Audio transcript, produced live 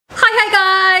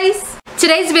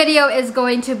Today's video is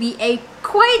going to be a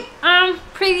quite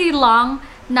pretty long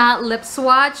lip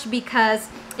swatch because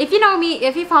if you know me,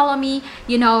 if you follow me,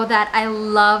 you know that I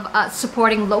love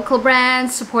supporting local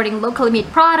brands, supporting locally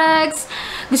made products.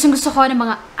 Gustong-gusto ko ng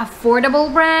mga affordable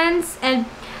brands and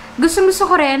gustong-gusto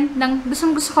ko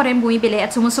rin bumibili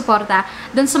at sumusuporta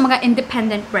dun sa mga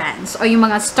independent brands o yung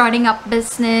mga starting up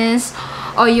business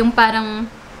o yung parang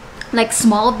like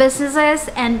small businesses.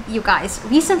 And you guys,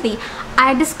 recently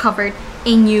I discovered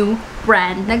a new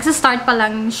brand. Nagsa-start pa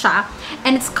lang siya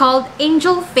and it's called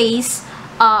ANGELFACEPH.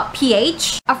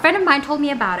 A friend of mine told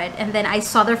me about it and then I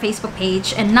saw their Facebook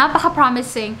page and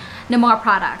napaka-promising ng mga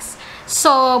products.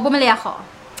 So, bumili ako.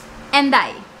 And that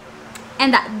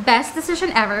best decision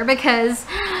ever because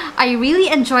I really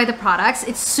enjoy the products.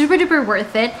 It's super duper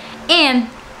worth it.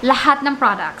 And lahat ng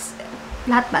products,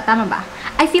 lahat ba? Tama ba?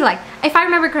 I feel like, if I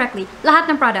remember correctly, lahat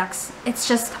ng products, it's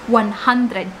just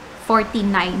 149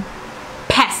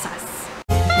 pesos.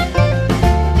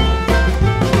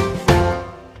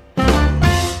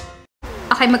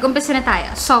 Okay, mag-umpisa na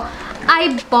tayo. So,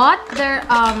 I bought their,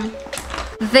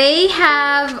 they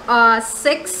have,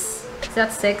 six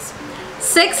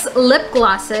lip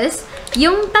glosses.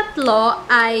 Yung tatlo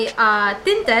ay,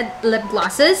 tinted lip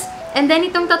glosses. And then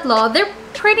itong tatlo, they're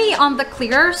pretty on the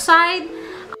clearer side.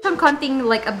 I'm counting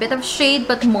like a bit of shade,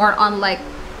 but more on like,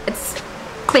 it's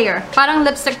clear. Parang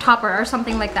lipstick topper or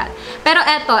something like that. Pero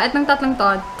etong tatlong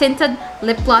to, tinted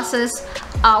lip glosses,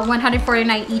 149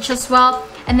 each as well.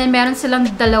 And then meron silang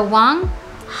dalawang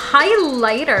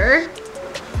highlighter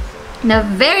na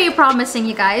very promising,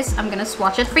 you guys. I'm gonna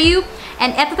swatch it for you.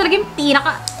 And eto talaga yung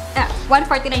pinaka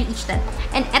 149 each din.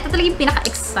 And eto talaga yung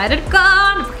pinaka-excited ko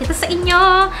na pakita sa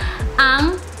inyo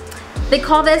ang they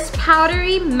call this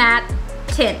powdery matte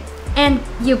tint. And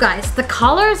you guys, the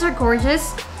colors are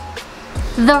gorgeous.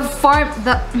 The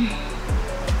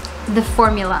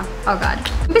formula, oh god.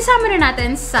 Umpisa muna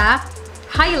natin sa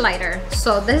highlighter.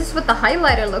 So this is what the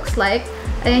highlighter looks like.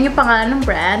 Ayan yung pangalan ng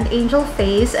brand,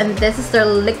 ANGELFACE, and this is their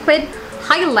liquid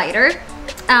highlighter.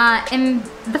 And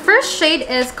the first shade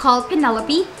is called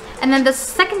Penelope, and then the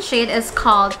second shade is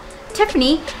called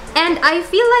Tiffany. And I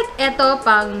feel like eto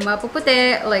pang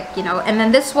mapuputi, like, you know, and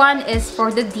then this one is for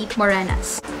the deep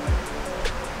morenas.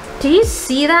 Do you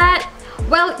see that?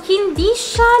 Well, hindi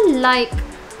siya like,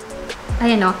 I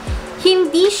don't know,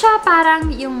 hindi siya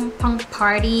parang yung pang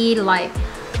party, like,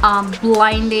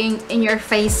 blinding in your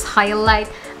face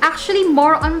highlight. Actually,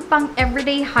 more on pang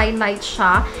everyday highlight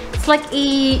siya. It's like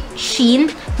a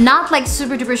sheen, not like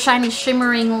super duper shiny,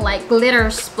 shimmering, like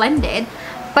glitter splendid,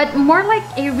 but more like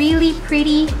a really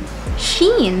pretty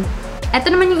sheen.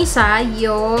 Ito naman yung isa,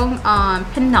 yung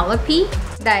Penelope.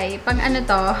 Dahil, pang ano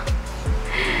to,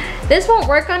 this won't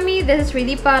work on me. This is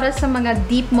really para sa mga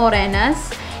deep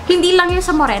morenas. Hindi lang yung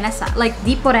sa morenas, like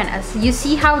deep morenas. You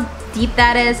see how deep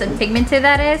that is and pigmented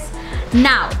that is?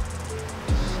 Now,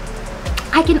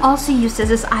 I can also use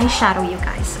this as eyeshadow, you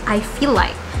guys. I feel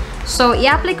like. So,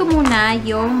 i-apply ko muna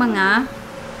yung mga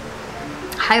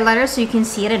highlighter so you can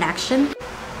see it in action.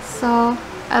 So,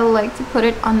 I like to put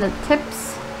it on the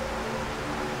tips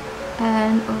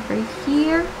and over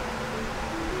here.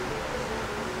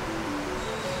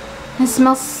 It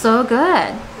smells so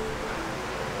good.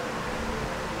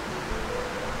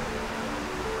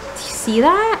 Do you see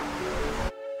that?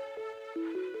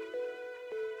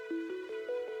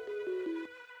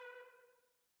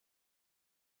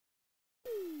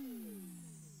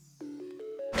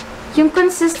 Yung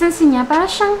consistency niya, para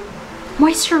siyang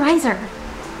moisturizer.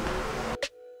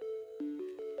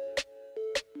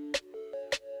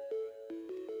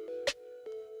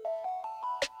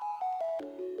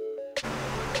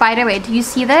 By the way, do you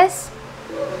see this?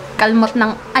 Kalmot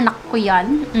ng anak ko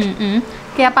yan.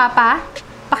 Kaya papa,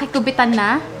 pakikubitan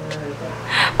na.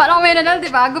 Parang may nanal,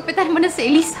 diba? Gupitan mo na si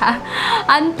Elisa.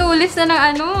 Ang tulis na ng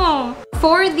ano.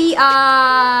 For the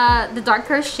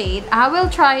darker shade, I will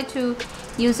try to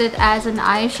use it as an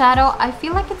eyeshadow. I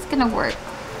feel like it's gonna work.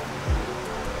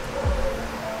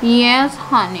 Yes,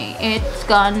 honey, it's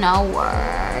gonna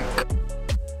work.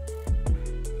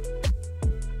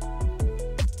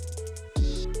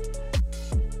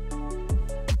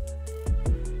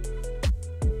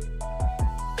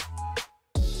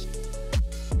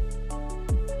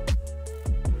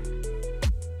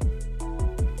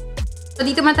 So,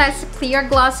 dito man tayo sa clear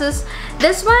glosses.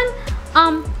 This one,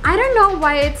 I don't know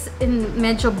why it's in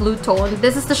medyo blue tone.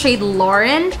 This is the shade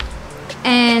Lauren.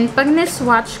 And pag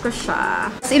na-swatch ko siya,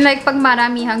 as in like pag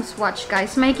maramihang swatch,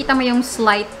 guys, makikita mo yung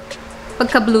slight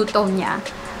pagka-blue tone niya.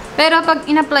 Pero pag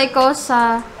in-apply ko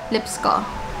sa lips ko,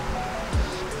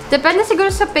 depende siguro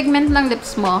sa pigment ng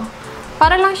lips mo,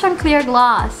 para lang siyang clear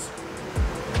gloss.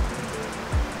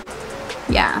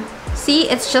 Yeah. See,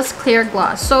 it's just clear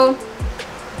gloss. So,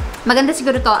 maganda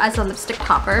siguro to as a lipstick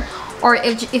topper, or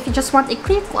if you just want a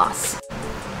clear gloss.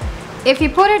 If you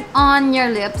put it on your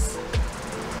lips,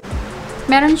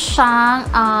 meron siyang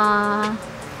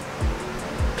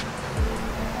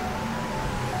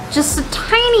just a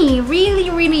tiny,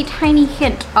 really tiny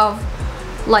hint of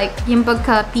like yung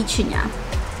pagka-peachy niya.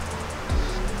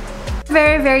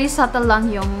 Very subtle lang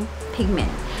yung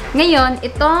pigment. Ngayon,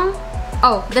 itong,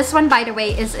 oh, this one by the way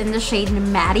is in the shade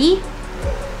Maddie.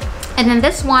 And then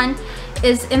this one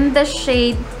is in the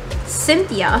shade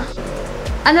Cynthia.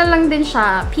 Ano lang din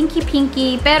siya,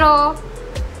 pinky, pero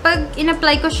pag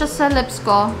in-apply ko siya sa lips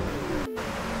ko,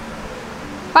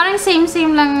 parang same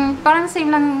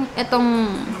lang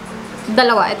itong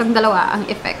dalawa ang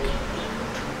effect.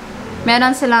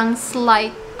 Meron silang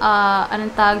slight,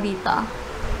 anong tawag dito?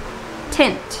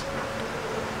 Tint.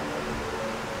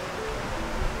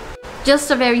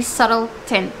 Just a very subtle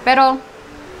tint. Pero,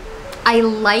 I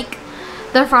like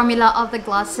the formula of the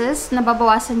glosses.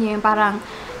 Nababawasan niya yung parang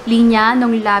linya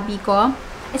ng labi ko.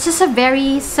 It's just a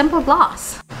very simple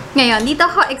gloss. Ngayon, dito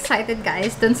ako excited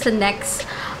guys dun sa next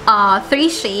 3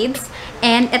 shades.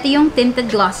 And ito yung tinted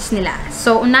glosses nila.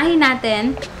 So, unahin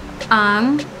natin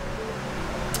ang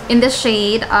in the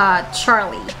shade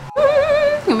Charlie.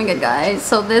 Oh my god guys.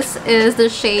 So, this is the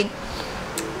shade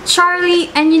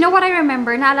Charlie. And you know what I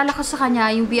remember? Naalala ko sa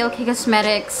kanya yung BLK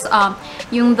Cosmetics,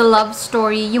 yung The Love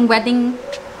Story, yung wedding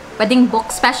book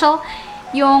special.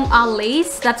 Yung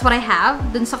lace, that's what I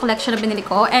have dun sa collection na binili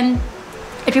ko, and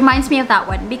it reminds me of that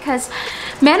one because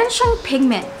meron siyang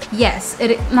pigment. Yes,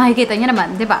 nakikita niyo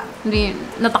naman, di ba?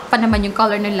 Natakpan naman yung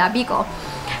color ng labi ko.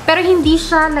 Pero hindi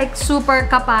siya like super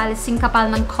kapal, sing-kapal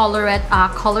ng colorette,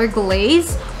 color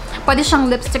glaze. Pwede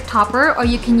siyang lipstick topper or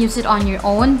you can use it on your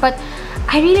own, but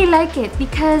I really like it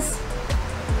because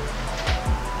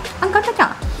ang ganda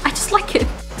niya. I just like it.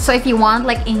 So if you want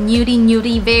like a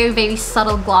nudie, very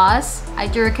subtle gloss, I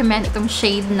do recommend itong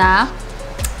shade na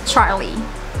Charlie.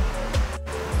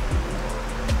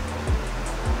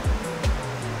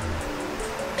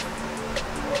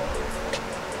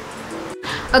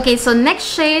 Okay, so next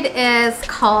shade is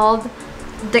called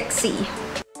Dixie.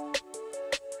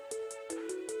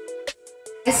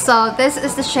 So this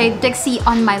is the shade Dixie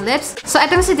on my lips. So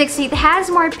itong si Dixie, it has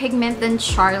more pigment than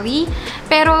Charlie,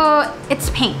 pero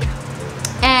it's pink.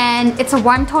 And it's a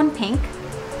warm tone pink.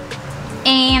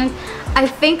 And I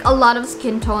think a lot of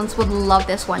skin tones would love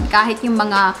this one. Kahit yung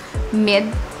mga mid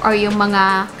or yung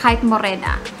mga kahit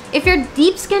morena. If you're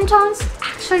deep skin tones,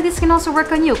 actually this can also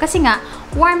work on you. Kasi nga,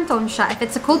 warm tone siya. If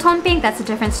it's a cool tone pink, that's a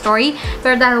different story.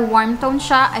 Pero dahil warm tone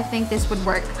siya, I think this would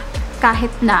work.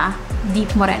 Kahit na deep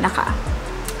morena ka.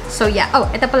 So yeah. Oh,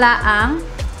 ito pala ang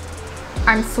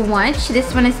arm swatch.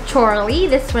 This one is Charlie.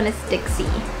 This one is Dixie.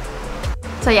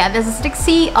 So yeah, this is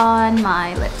Dixie on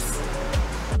my lips.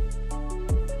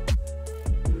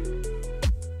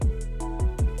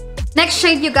 Next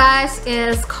shade, you guys,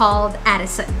 is called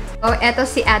Addison. So, eto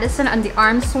si Addison on the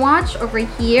arm swatch over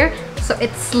here. So,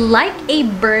 it's like a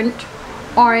burnt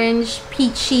orange,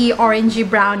 peachy, orangey,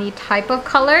 brownie type of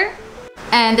color.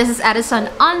 And this is Addison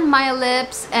on my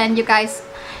lips. And you guys,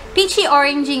 peachy,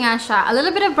 orangey nga siya. A little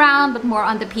bit of brown, but more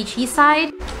on the peachy side.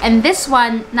 And this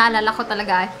one, naalala ko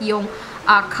talaga yung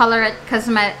Colored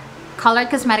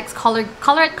Cosmetics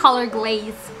color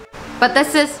glaze. But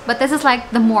this is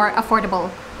like the more affordable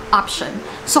option.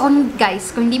 So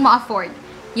guys, kung hindi mo afford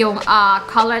yung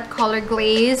color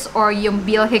glaze or yung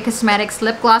BLK Cosmetics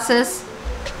lip glosses,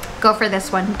 go for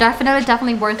this one.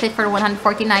 Definitely worth it for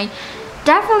 $149.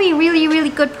 Definitely really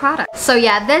good product. So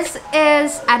yeah, this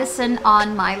is Addison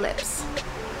on my lips.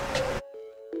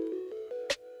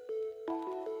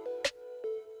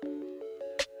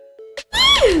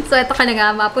 So, ito ka na nga.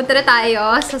 Mapunta na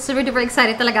tayo. So, super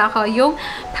excited talaga ako. Yung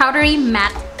powdery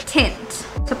matte tint.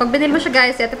 So, pag binili mo siya,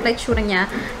 guys, ito pala itsura niya.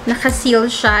 Naka-seal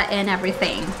siya and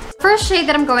everything. First shade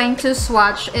that I'm going to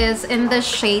swatch is in the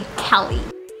shade Kelly.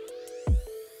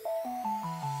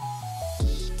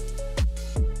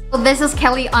 So, this is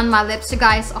Kelly on my lips, you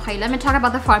guys. Okay, let me talk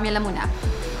about the formula muna.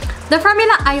 The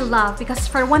formula I love because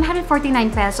for 149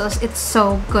 pesos, it's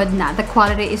so good na. The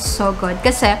quality is so good.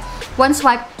 Kasi, one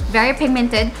swipe, very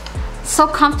pigmented, so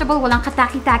comfortable, walang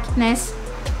kataki-takiness.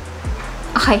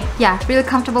 Okay, yeah, really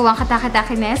comfortable, walang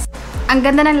kataki-takiness. Ang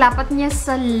ganda ng lapat niya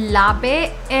sa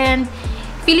labi, and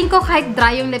feeling ko kahit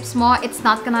dry yung lips mo, it's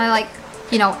not gonna like,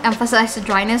 you know, emphasize the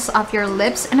dryness of your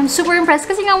lips. And I'm super impressed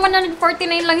kasi nga 149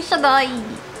 lang siya, day.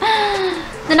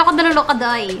 Doon ako naluloka,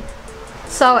 day.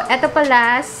 So, eto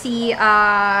pala si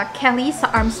Kelly sa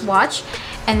arm swatch.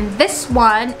 And this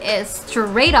one is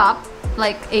straight up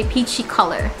like a peachy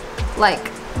color.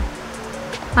 like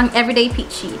ang everyday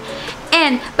peachy.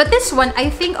 But this one,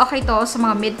 I think okay to sa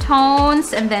mga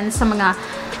mid-tones and then sa mga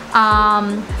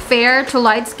fair to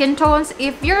light skin tones.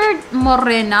 If you're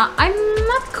morena, I'm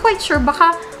not quite sure.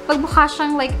 Baka magmukha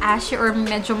siyang like ashy or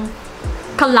medyo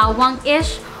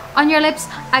kalawang-ish on your lips.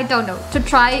 I don't know. To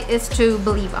try is to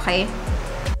believe, okay?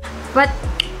 But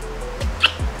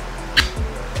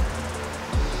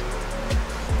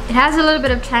it has a little bit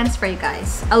of transfer, you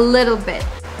guys. A little bit.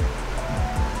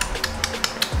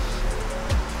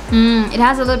 It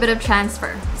has a little bit of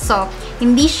transfer. So,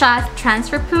 hindi siya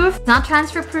transfer proof. It's not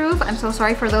transfer proof. I'm so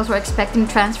sorry for those who are expecting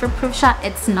transfer proof siya.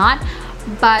 It's not.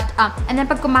 But, and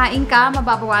then pag kumain ka,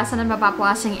 mababawasan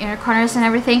yung inner corners and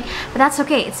everything. But that's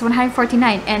okay. It's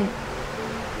 $149 and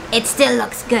it still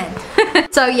looks good.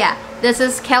 So yeah, this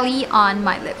is Kelly on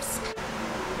my lips.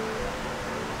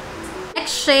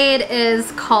 Next shade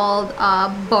is called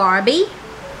Barbie.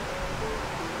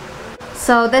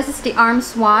 So this is the arm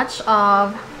swatch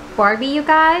of Barbie, you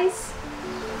guys.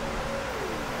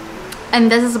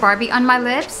 And this is Barbie on my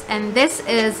lips. And this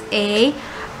is a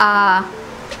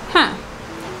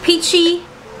peachy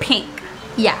pink.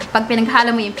 Yeah, pag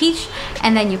pinaghalo mo yung peach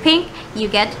and then you pink, you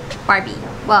get Barbie.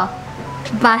 Well,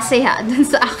 base ha dun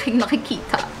sa aking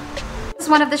nakikita. This is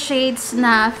one of the shades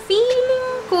na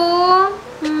feeling ko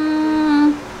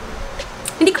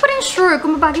hindi ko pa rin sure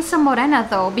kung mabagay sa morena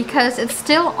though, because it's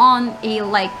still on a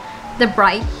like the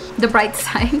bright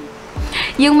side.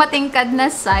 Yung matingkad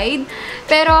na side.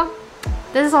 Pero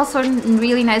this is also a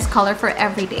really nice color for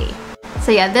everyday. So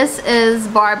yeah, this is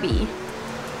Barbie.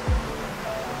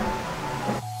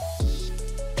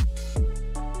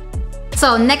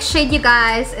 So next shade, you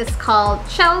guys, is called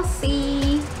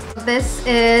Chelsea. This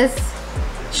is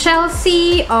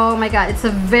Chelsea. Oh my god, it's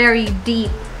a very deep,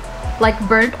 like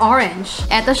burnt orange.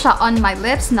 Ito siya on my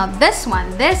lips. Now this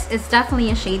is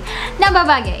definitely a shade na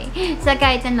babagay sa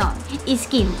kahit ano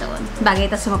skin tone. Bagay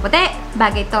ito sa maputi,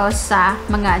 bagay ito sa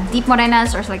mga deep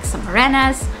morenas or like some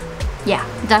morenas. Yeah,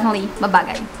 definitely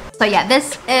mabagay. So yeah,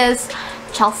 this is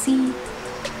Chelsea.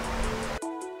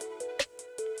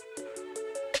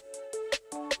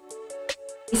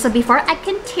 So before I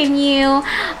continue,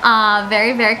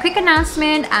 very quick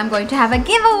announcement. I'm going to have a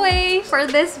giveaway for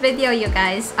this video, you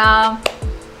guys. By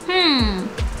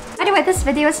the way, this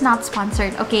video is not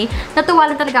sponsored, okay? Natuwa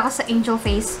lang talaga ako sa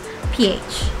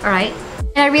ANGELFACEPH, alright?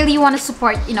 And I really want to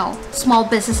support, you know, small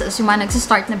businesses, yung mga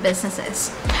nagsistart na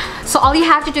businesses. So all you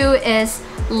have to do is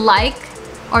like,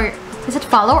 or is it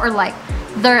follow or like?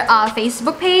 Their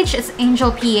Facebook page is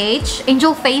ANGELFACEPH.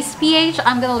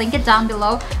 I'm gonna link it down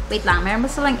below. Wait lang, meron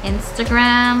ba silang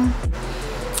Instagram?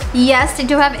 Yes, they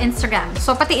do have Instagram.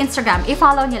 So pati Instagram,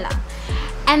 i-follow nyo lang.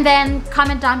 And then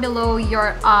comment down below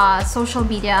your social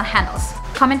media handles.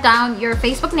 Comment down your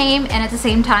Facebook name and at the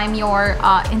same time your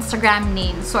Instagram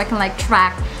name, so I can like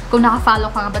track kung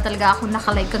naka-follow ka nga ba talaga, kung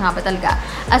naka-like ka nga ba talaga.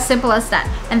 As simple as that.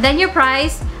 And then your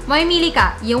price, mamimili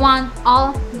ka. You want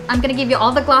all, I'm gonna give you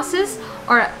all the glosses,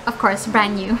 or of course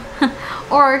brand new,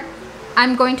 or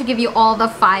I'm going to give you all the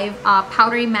 5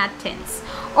 powdery matte tints,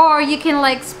 or you can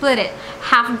like split it,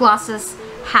 half glosses,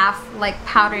 half like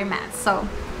powdery matte. So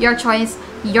your choice,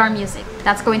 your music.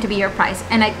 That's going to be your price.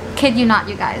 And I kid you not,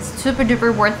 you guys, super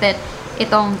duper worth it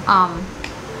itong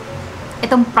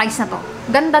price na to.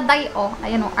 Ganda day, oh.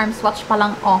 Ayan, oh, arm swatch pa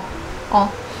lang, oh.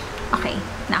 Okay,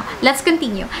 now let's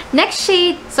continue. Next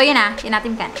shade, so yun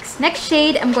natin mechanics. Next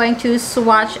shade I'm going to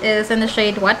swatch is in the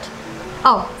shade what?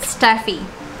 Oh, Steffi.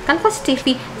 Kala ko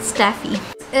Steffi. Steffi.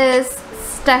 Is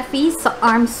Steffi sa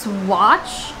arm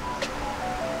swatch.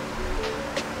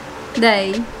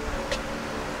 This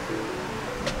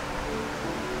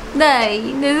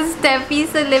is Steffi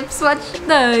sa lip swatch.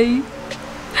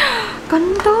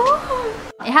 Ganda.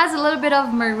 It has a little bit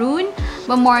of maroon,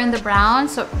 but more in the brown,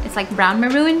 so it's like brown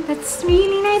maroon, but it's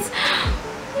really nice.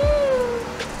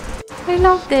 I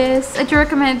love this. I do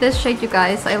recommend this shade, you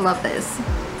guys. I love this.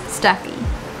 Steffi.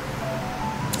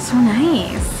 So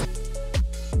nice.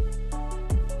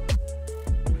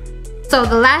 So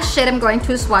the last shade I'm going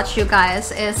to swatch, you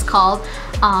guys, is called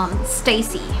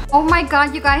Stacy. Oh my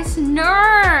god, you guys,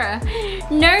 no.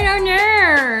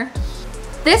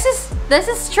 This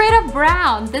is straight up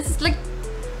brown. This is like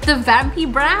the vampy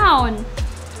brown.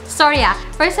 Sorry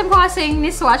first time ko kasing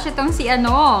ni-swatch itong si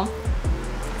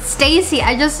Stacy.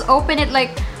 I just opened it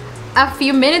like a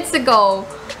few minutes ago,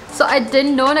 so I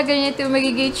didn't know na ganyan ito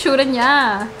magiging tsura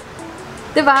niya.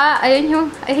 Diba? Ayan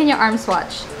yung arm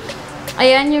swatch.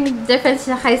 Ayan yung difference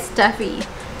niya kay Steffi.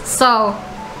 So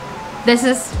this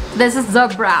is the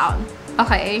brown.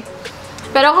 Okay,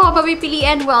 pero kung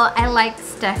papipiliin, well, I like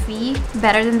Steffi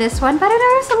better than this one, but I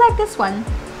also like this one.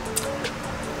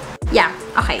 Yeah,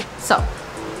 okay. So,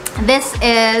 this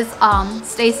is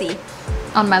Stacy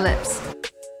on my lips.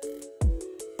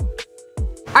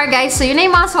 Alright guys, so yun na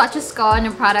yung mga swatches ko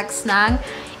ng products ng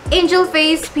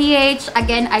ANGELFACEPH.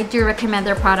 Again, I do recommend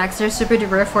their products. They're super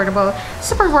duper affordable,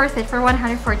 super worth it for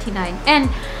 $149. And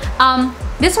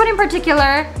this one in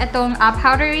particular, itong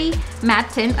powdery matte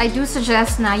tint, I do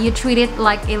suggest na you treat it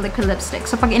like a liquid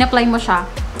lipstick. So pag in-apply mo siya,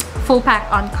 full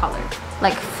pack on color.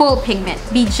 Like full pigment.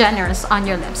 Be generous on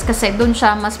your lips kasi dun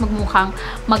siya mas magmukhang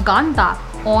maganda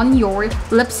on your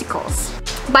lipsicles.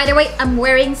 By the way, I'm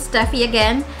wearing Steffi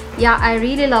again. Yeah, I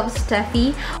really love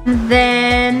Steffi. And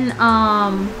then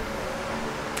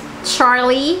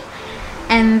Charlie.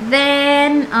 And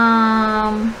then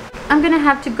I'm gonna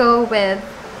have to go with,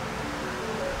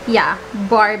 yeah,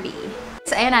 Barbie.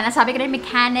 So ayan na, nasabi ko na yung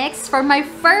mechanics for my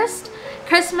first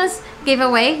Christmas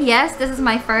giveaway. Yes, this is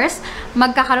my first.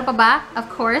 Magkakaroon pa ba? Of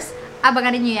course.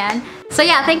 Abangan niyo yan. So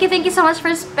yeah, thank you so much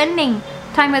for spending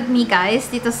time with me, guys,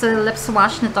 dito sa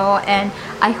LIPSWATCH na to. And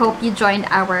I hope you joined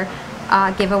our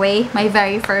giveaway, my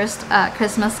very first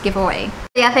Christmas giveaway.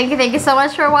 Yeah, thank you so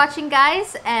much for watching,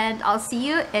 guys, and I'll see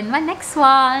you in my next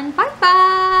one. Bye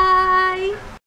bye.